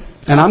kill me,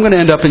 and I'm going to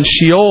end up in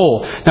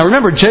Sheol." Now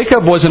remember,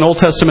 Jacob was an Old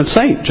Testament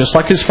saint, just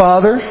like his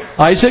father,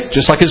 Isaac,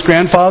 just like his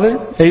grandfather,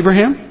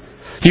 Abraham.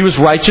 He was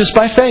righteous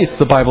by faith,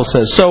 the Bible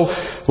says. So,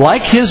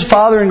 like his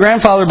father and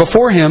grandfather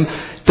before him,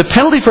 the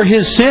penalty for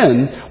his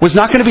sin was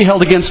not going to be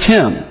held against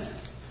him.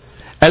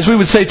 As we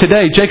would say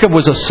today, Jacob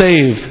was a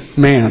saved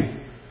man.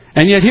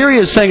 And yet here he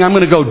is saying, "I'm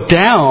going to go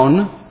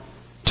down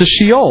to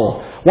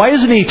Sheol." Why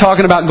isn't he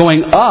talking about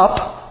going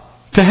up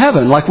to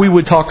heaven like we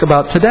would talk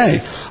about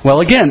today? Well,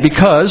 again,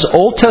 because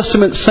Old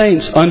Testament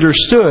saints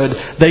understood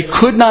they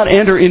could not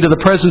enter into the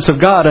presence of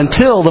God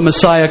until the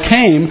Messiah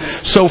came.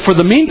 So for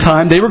the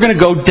meantime, they were going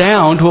to go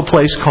down to a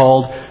place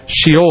called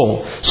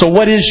Sheol. So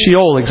what is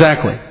Sheol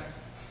exactly?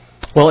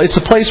 Well, it's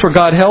a place where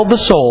God held the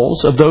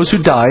souls of those who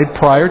died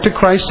prior to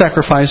Christ's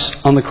sacrifice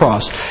on the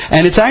cross.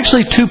 And it's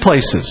actually two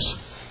places.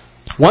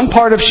 One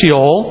part of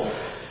Sheol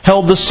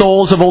held the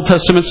souls of Old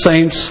Testament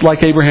saints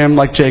like Abraham,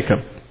 like Jacob.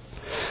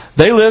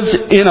 They lived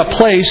in a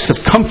place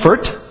of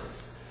comfort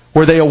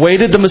where they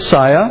awaited the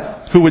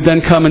Messiah who would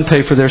then come and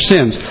pay for their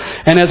sins.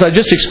 And as I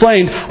just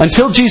explained,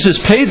 until Jesus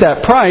paid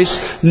that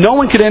price, no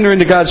one could enter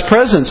into God's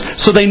presence.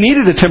 So they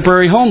needed a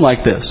temporary home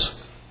like this.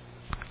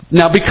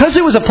 Now, because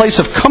it was a place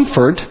of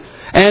comfort,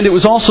 and it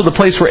was also the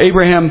place where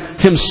Abraham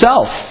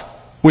himself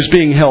was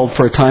being held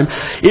for a time,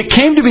 it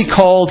came to be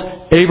called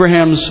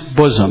Abraham's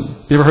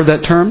bosom. You ever heard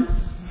that term?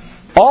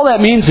 All that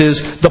means is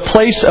the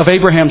place of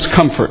Abraham's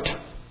comfort.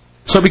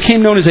 So it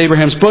became known as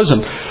Abraham's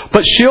bosom.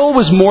 But Sheol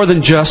was more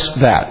than just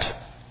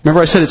that.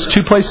 Remember I said it's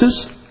two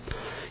places?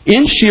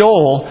 In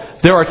Sheol,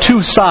 there are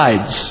two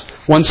sides.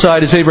 One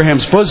side is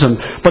Abraham's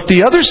bosom, but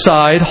the other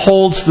side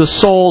holds the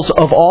souls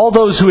of all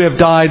those who have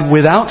died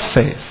without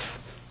faith.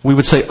 We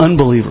would say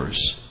unbelievers.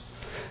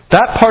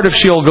 That part of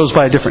Sheol goes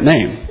by a different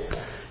name.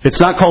 It's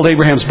not called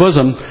Abraham's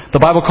bosom. The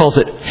Bible calls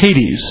it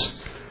Hades,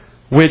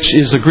 which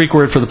is the Greek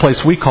word for the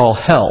place we call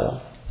hell.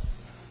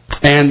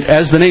 And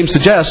as the name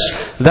suggests,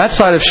 that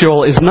side of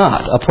Sheol is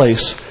not a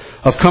place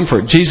of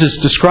comfort. Jesus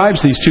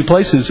describes these two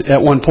places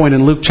at one point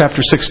in Luke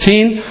chapter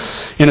 16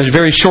 in a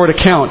very short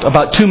account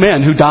about two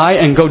men who die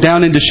and go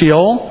down into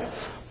Sheol,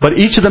 but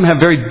each of them have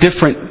very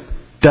different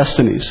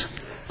destinies.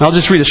 And I'll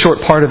just read a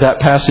short part of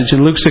that passage.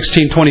 In Luke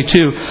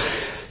 16:22,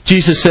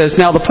 Jesus says,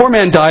 "Now the poor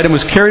man died and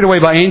was carried away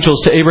by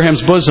angels to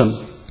Abraham's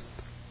bosom.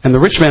 And the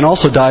rich man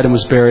also died and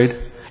was buried.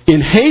 In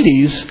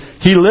Hades,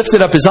 he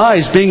lifted up his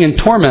eyes, being in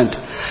torment,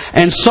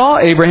 and saw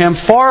Abraham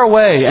far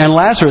away and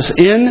Lazarus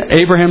in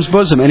Abraham's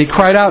bosom. And he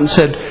cried out and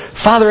said,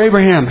 'Father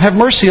Abraham, have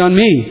mercy on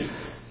me,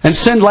 and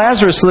send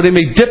Lazarus so that he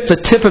may dip the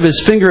tip of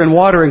his finger in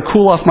water and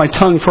cool off my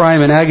tongue, for I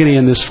am in agony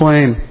in this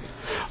flame.'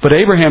 But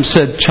Abraham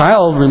said,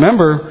 'Child,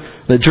 remember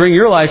that during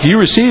your life you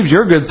received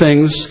your good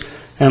things,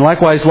 and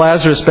likewise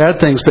Lazarus bad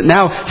things. But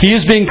now he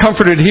is being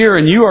comforted here,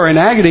 and you are in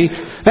agony.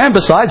 And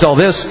besides all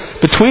this,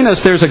 between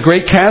us there's a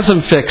great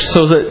chasm fixed,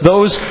 so that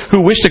those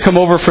who wish to come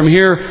over from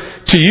here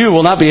to you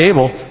will not be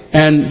able,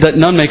 and that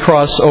none may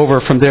cross over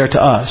from there to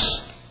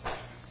us.'"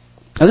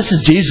 Now this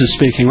is Jesus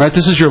speaking, right?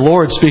 This is your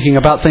Lord speaking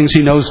about things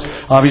He knows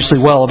obviously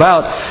well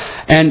about.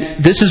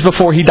 And this is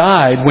before He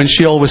died, when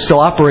Sheol was still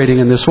operating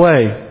in this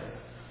way.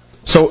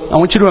 So I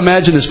want you to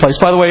imagine this place.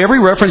 By the way, every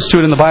reference to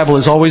it in the Bible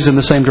is always in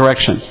the same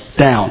direction,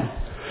 down.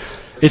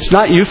 It's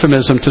not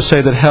euphemism to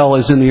say that hell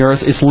is in the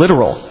earth. It's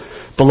literal.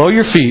 Below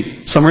your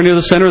feet, somewhere near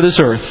the center of this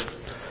earth,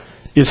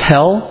 is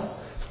hell.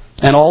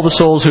 and all the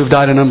souls who have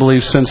died in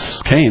unbelief since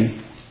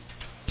Cain.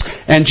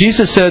 And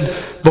Jesus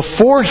said,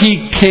 before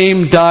He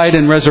came, died,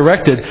 and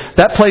resurrected,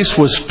 that place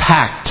was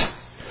packed.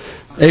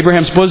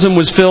 Abraham's bosom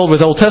was filled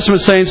with Old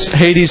Testament saints.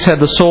 Hades had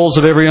the souls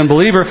of every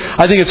unbeliever.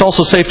 I think it's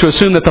also safe to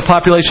assume that the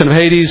population of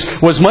Hades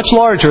was much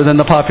larger than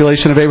the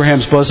population of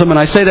Abraham's bosom. And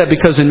I say that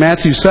because in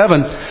Matthew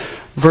 7,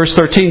 verse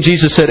 13,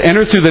 Jesus said,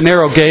 enter through the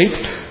narrow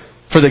gate,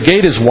 for the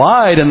gate is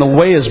wide and the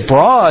way is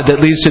broad that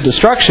leads to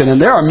destruction, and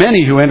there are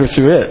many who enter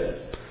through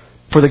it.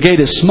 For the gate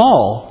is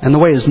small and the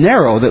way is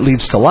narrow that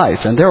leads to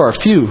life, and there are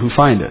few who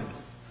find it.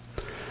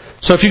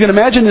 So if you can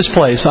imagine this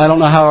place, I don't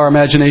know how our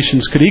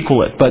imaginations could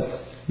equal it, but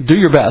do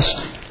your best.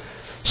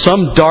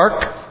 Some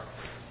dark,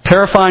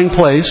 terrifying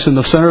place in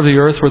the center of the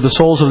earth where the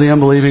souls of the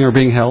unbelieving are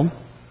being held.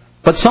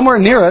 But somewhere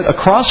near it,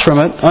 across from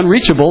it,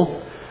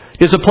 unreachable,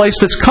 is a place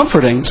that's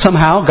comforting.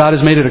 Somehow, God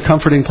has made it a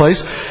comforting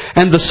place.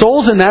 And the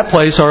souls in that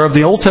place are of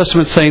the Old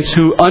Testament saints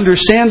who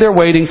understand they're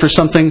waiting for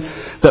something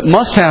that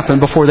must happen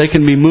before they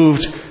can be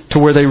moved to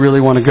where they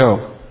really want to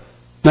go.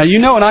 Now, you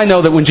know and I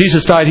know that when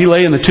Jesus died, He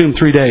lay in the tomb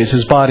 3 days.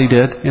 His body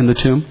did in the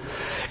tomb.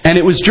 And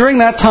it was during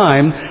that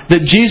time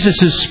that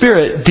Jesus'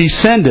 spirit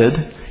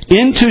descended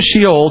into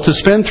Sheol to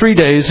spend 3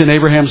 days in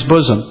Abraham's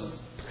bosom.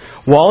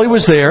 While He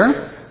was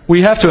there,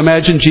 we have to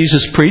imagine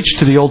Jesus preached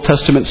to the Old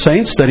Testament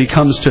saints that He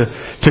comes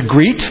to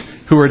greet,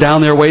 who are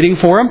down there waiting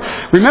for Him.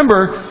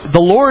 Remember,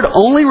 the Lord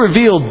only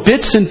revealed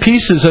bits and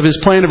pieces of His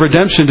plan of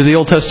redemption to the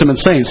Old Testament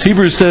saints.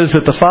 Hebrews says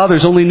that the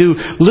fathers only knew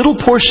little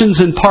portions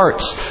and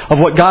parts of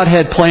what God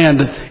had planned.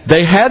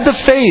 They had the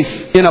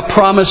faith in a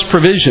promised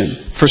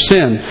provision for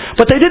sin,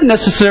 but they didn't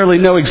necessarily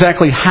know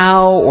exactly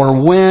how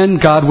or when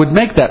God would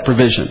make that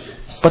provision.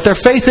 But their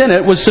faith in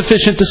it was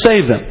sufficient to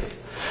save them.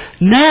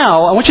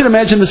 Now, I want you to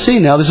imagine the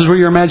scene now. This is where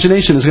your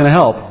imagination is going to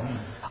help.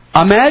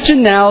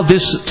 Imagine now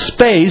this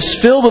space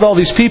filled with all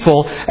these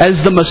people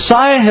as the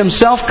Messiah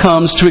Himself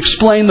comes to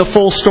explain the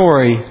full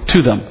story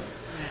to them.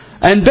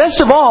 And best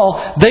of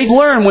all, they'd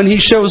learn when He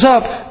shows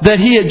up that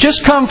He had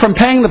just come from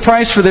paying the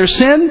price for their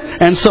sin,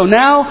 and so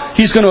now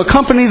He's going to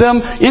accompany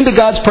them into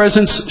God's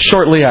presence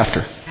shortly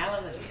after.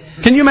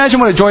 Can you imagine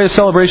what a joyous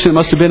celebration it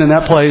must have been in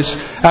that place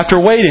after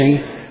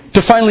waiting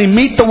to finally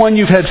meet the one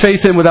you've had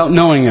faith in without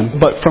knowing Him,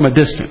 but from a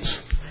distance.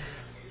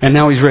 And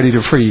now He's ready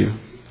to free you.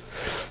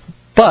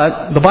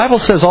 But the Bible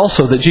says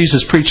also that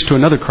Jesus preached to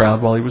another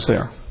crowd while He was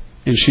there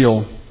in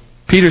Sheol.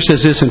 Peter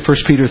says this in 1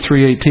 Peter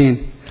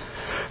 3:18.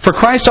 For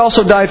Christ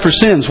also died for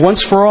sins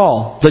once for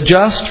all, the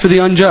just for the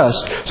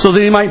unjust, so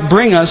that He might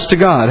bring us to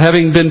God,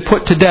 having been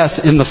put to death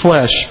in the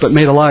flesh, but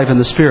made alive in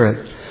the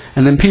Spirit.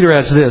 And then Peter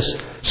adds this,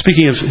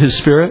 speaking of His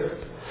Spirit,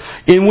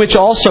 in which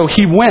also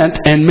He went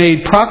and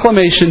made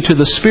proclamation to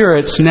the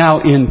spirits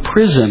now in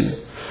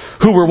prison,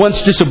 who were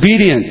once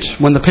disobedient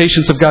when the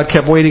patience of God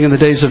kept waiting in the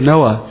days of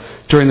Noah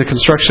during the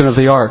construction of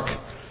the ark.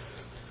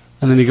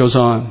 And then he goes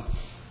on.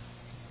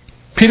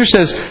 Peter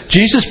says,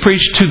 Jesus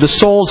preached to the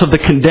souls of the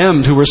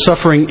condemned who were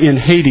suffering in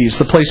Hades,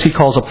 the place he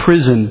calls a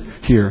prison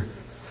here.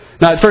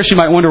 Now, at first you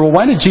might wonder, well,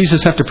 why did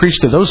Jesus have to preach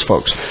to those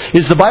folks?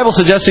 Is the Bible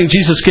suggesting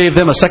Jesus gave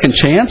them a second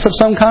chance of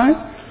some kind?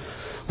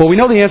 Well, we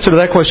know the answer to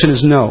that question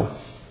is no.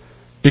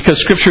 Because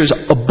Scripture is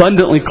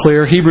abundantly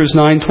clear. Hebrews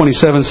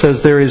 9:27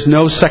 says there is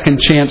no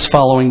second chance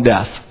following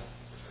death.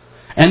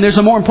 And there's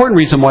a more important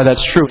reason why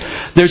that's true.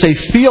 There's a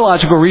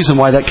theological reason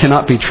why that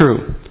cannot be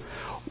true.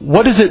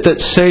 What is it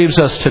that saves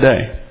us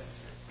today?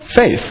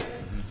 Faith.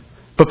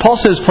 But Paul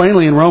says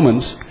plainly in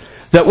Romans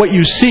that what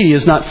you see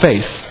is not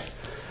faith.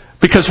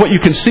 Because what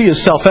you can see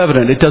is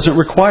self-evident. It doesn't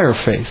require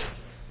faith.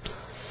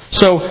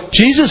 So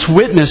Jesus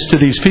witnessed to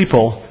these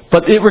people,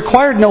 but it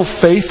required no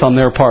faith on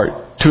their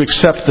part to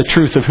accept the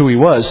truth of who He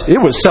was.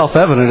 It was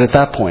self-evident at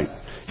that point.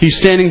 He's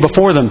standing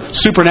before them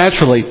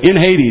supernaturally in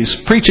Hades,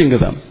 preaching to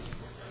them.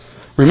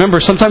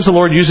 Remember, sometimes the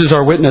Lord uses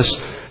our witness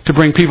to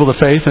bring people to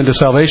faith and to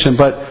salvation,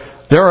 but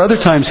there are other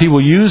times He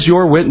will use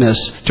your witness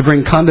to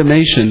bring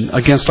condemnation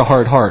against a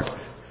hard heart.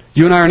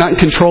 You and I are not in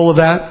control of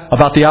that,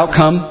 about the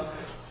outcome,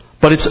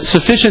 but it's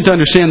sufficient to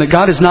understand that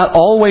God is not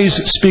always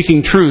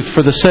speaking truth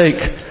for the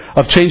sake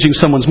of changing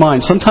someone's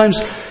mind. Sometimes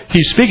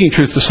He's speaking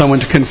truth to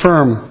someone to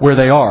confirm where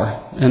they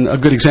are. And a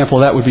good example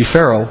of that would be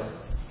Pharaoh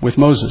with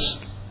Moses.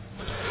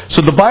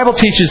 So the Bible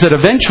teaches that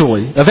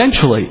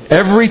eventually,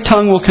 every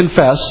tongue will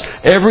confess,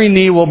 every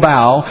knee will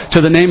bow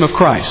to the name of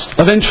Christ.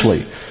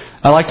 Eventually.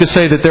 I like to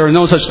say that there are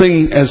no such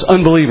thing as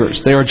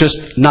unbelievers. They are just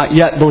not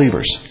yet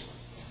believers.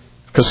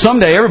 Because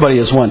someday everybody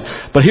is one.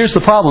 But here's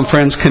the problem,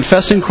 friends.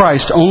 Confessing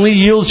Christ only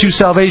yields you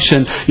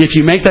salvation if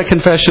you make that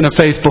confession of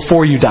faith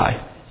before you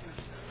die.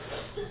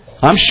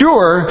 I'm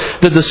sure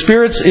that the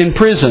spirits in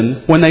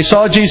prison, when they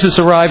saw Jesus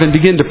arrive and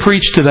begin to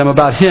preach to them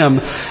about Him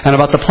and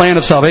about the plan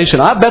of salvation,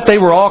 I bet they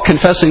were all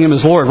confessing Him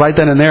as Lord right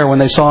then and there when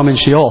they saw Him in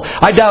Sheol.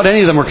 I doubt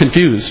any of them were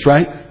confused,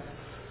 right?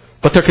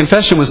 But their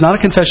confession was not a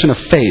confession of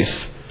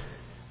faith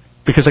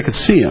because they could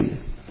see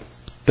Him.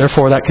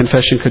 Therefore, that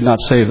confession could not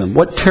save them.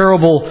 What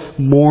terrible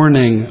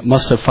mourning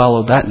must have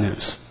followed that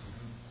news?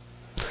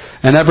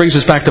 And that brings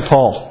us back to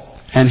Paul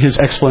and his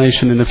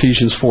explanation in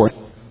Ephesians 4.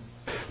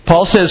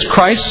 Paul says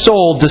Christ's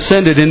soul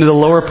descended into the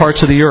lower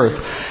parts of the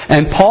earth.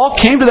 And Paul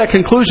came to that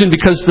conclusion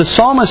because the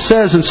psalmist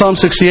says in Psalm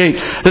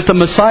 68 that the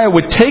Messiah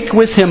would take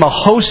with him a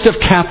host of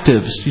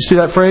captives. You see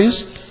that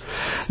phrase?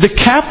 The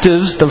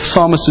captives the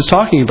psalmist is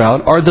talking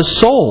about are the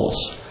souls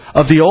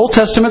of the Old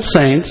Testament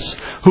saints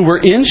who were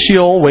in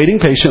Sheol waiting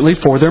patiently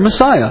for their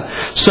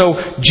Messiah.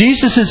 So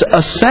Jesus'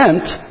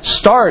 ascent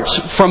starts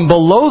from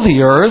below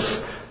the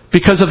earth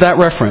because of that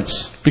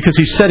reference. Because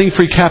he's setting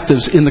free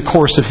captives in the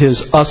course of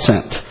his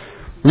ascent.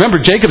 Remember,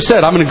 Jacob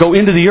said, I'm going to go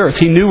into the earth.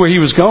 He knew where he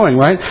was going,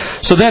 right?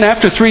 So then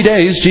after 3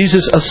 days,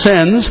 Jesus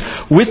ascends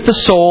with the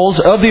souls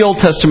of the Old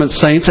Testament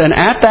saints. And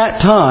at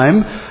that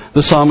time,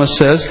 the psalmist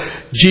says,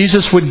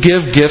 Jesus would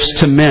give gifts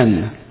to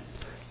men.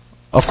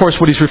 Of course,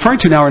 what he's referring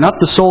to now are not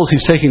the souls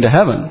he's taking to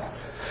heaven.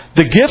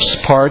 The gifts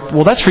part,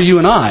 well, that's for you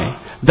and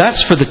I.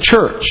 That's for the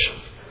church.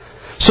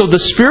 So the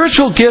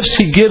spiritual gifts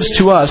he gives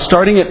to us,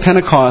 starting at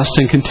Pentecost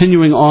and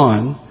continuing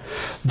on,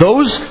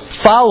 those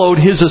followed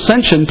his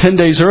ascension 10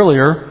 days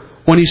earlier,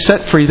 when he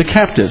set free the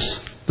captives.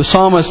 The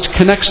psalmist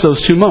connects those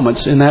two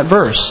moments in that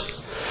verse.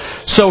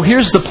 So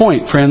here's the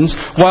point, friends.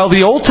 While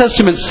the Old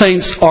Testament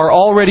saints are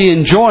already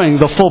enjoying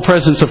the full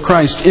presence of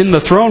Christ in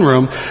the throne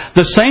room,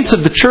 the saints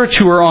of the church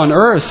who are on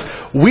earth,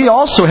 we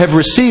also have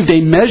received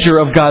a measure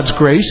of God's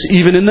grace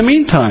even in the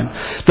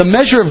meantime. The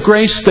measure of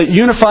grace that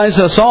unifies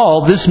us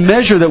all, this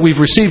measure that we've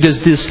received is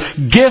this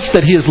gift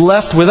that he has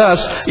left with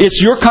us.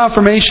 It's your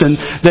confirmation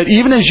that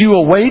even as you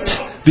await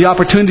the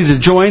opportunity to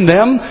join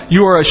them,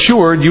 you are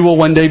assured you will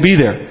one day be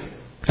there.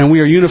 And we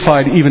are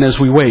unified even as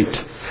we wait.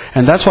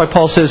 And that's why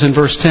Paul says in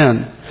verse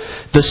 10,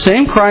 the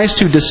same Christ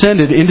who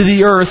descended into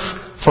the earth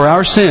for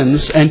our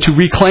sins and to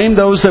reclaim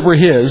those that were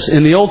his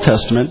in the Old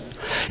Testament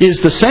is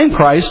the same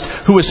Christ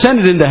who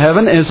ascended into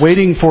heaven and is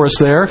waiting for us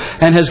there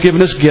and has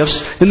given us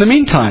gifts in the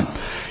meantime.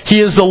 He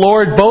is the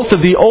Lord both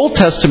of the Old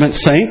Testament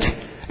saint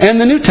and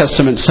the New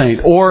Testament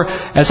saint. Or,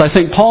 as I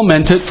think Paul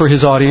meant it for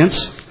his audience,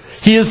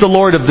 he is the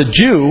Lord of the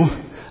Jew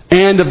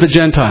and of the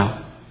Gentile.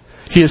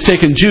 He has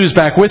taken Jews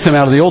back with him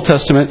out of the Old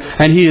Testament,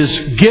 and he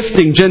is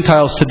gifting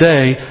Gentiles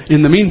today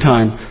in the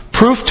meantime.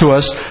 Proof to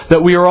us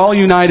that we are all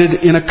united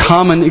in a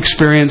common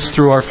experience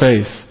through our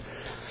faith.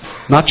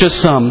 Not just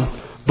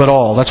some, but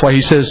all. That's why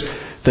he says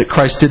that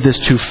Christ did this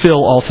to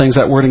fill all things.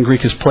 That word in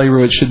Greek is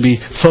pleroo. It should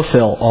be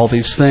fulfill all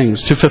these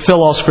things. To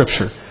fulfill all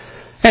Scripture.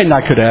 And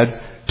I could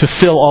add, to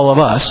fill all of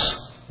us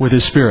with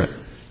His Spirit.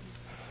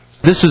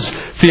 This is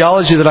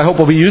theology that I hope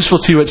will be useful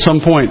to you at some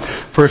point.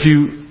 For if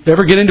you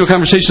ever get into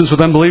conversations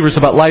with unbelievers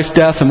about life,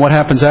 death, and what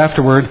happens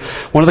afterward,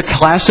 one of the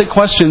classic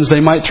questions they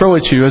might throw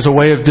at you as a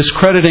way of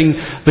discrediting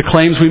the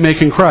claims we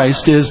make in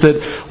Christ is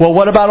that, well,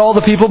 what about all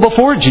the people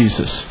before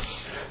Jesus?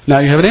 Now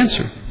you have an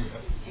answer.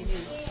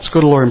 Let's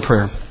go to the Lord in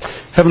prayer.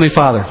 Heavenly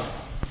Father,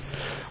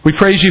 we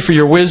praise you for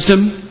your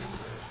wisdom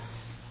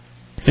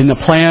in the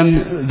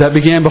plan that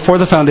began before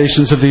the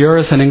foundations of the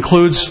earth and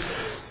includes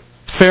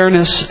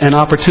fairness and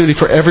opportunity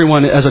for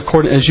everyone as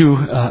you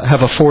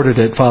have afforded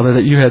it, Father,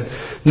 that you had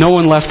no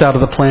one left out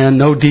of the plan,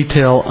 no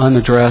detail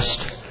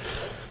unaddressed.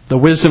 The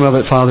wisdom of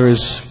it, Father,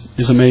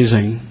 is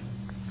amazing.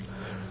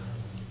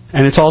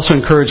 And it's also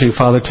encouraging,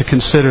 Father, to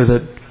consider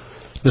that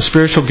the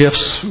spiritual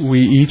gifts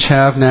we each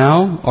have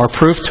now are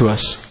proof to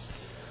us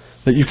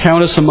that you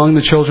count us among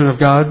the children of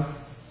God,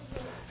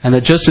 and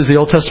that just as the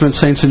Old Testament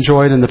saints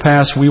enjoyed in the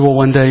past, we will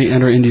one day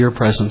enter into your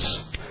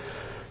presence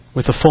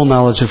with the full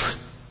knowledge of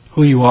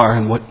who you are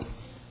and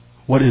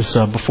what is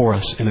before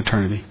us in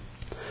eternity.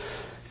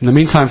 In the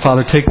meantime,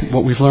 Father, take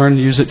what we've learned,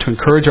 use it to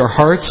encourage our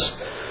hearts,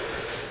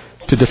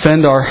 to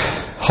defend our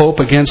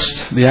hope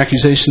against the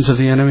accusations of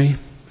the enemy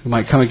who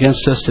might come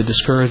against us to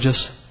discourage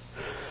us,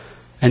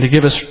 and to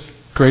give us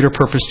greater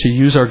purpose to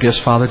use our gifts,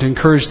 Father, to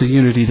encourage the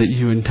unity that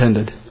you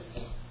intended.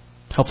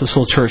 Help this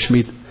little church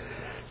meet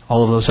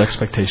all of those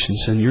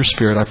expectations. In your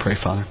Spirit, I pray,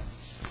 Father.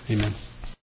 Amen.